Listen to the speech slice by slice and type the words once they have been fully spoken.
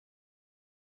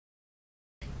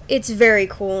It's very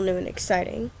cool, new, and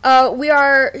exciting. We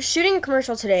are shooting a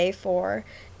commercial today for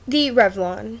the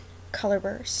Revlon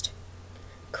Colorburst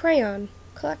crayon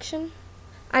collection.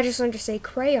 I just learned to say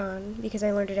crayon because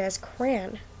I learned it as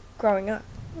crayon growing up.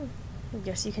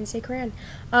 Yes, you can say crayon.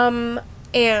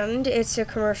 And it's a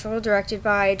commercial directed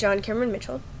by John Cameron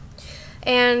Mitchell.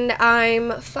 And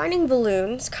I'm finding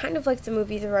balloons, kind of like the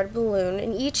movie The Red Balloon,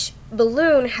 and each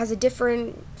balloon has a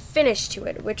different finish to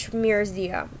it, which mirrors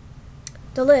the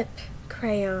lip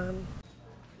crayon.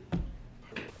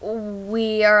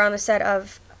 We are on the set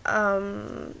of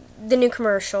the new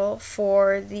commercial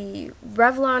for the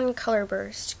Revlon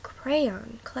Colorburst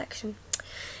crayon collection.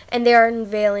 And they are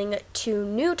unveiling 2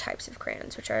 new types of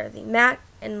crayons, which are the matte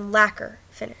and lacquer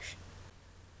finish.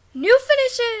 New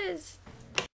finishes!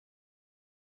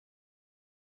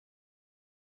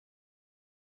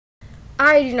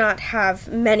 I do not have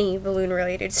many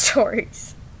balloon-related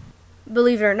stories,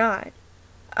 believe it or not.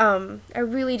 I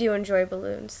really do enjoy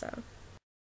balloons, though.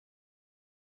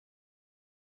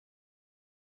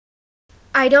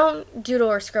 I don't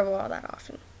doodle or scribble all that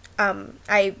often.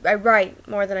 I write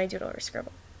more than I doodle or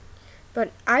scribble.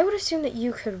 But I would assume that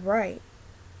you could write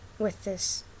with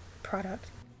this product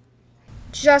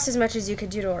just as much as you could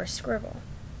doodle or scribble,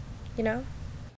 you know?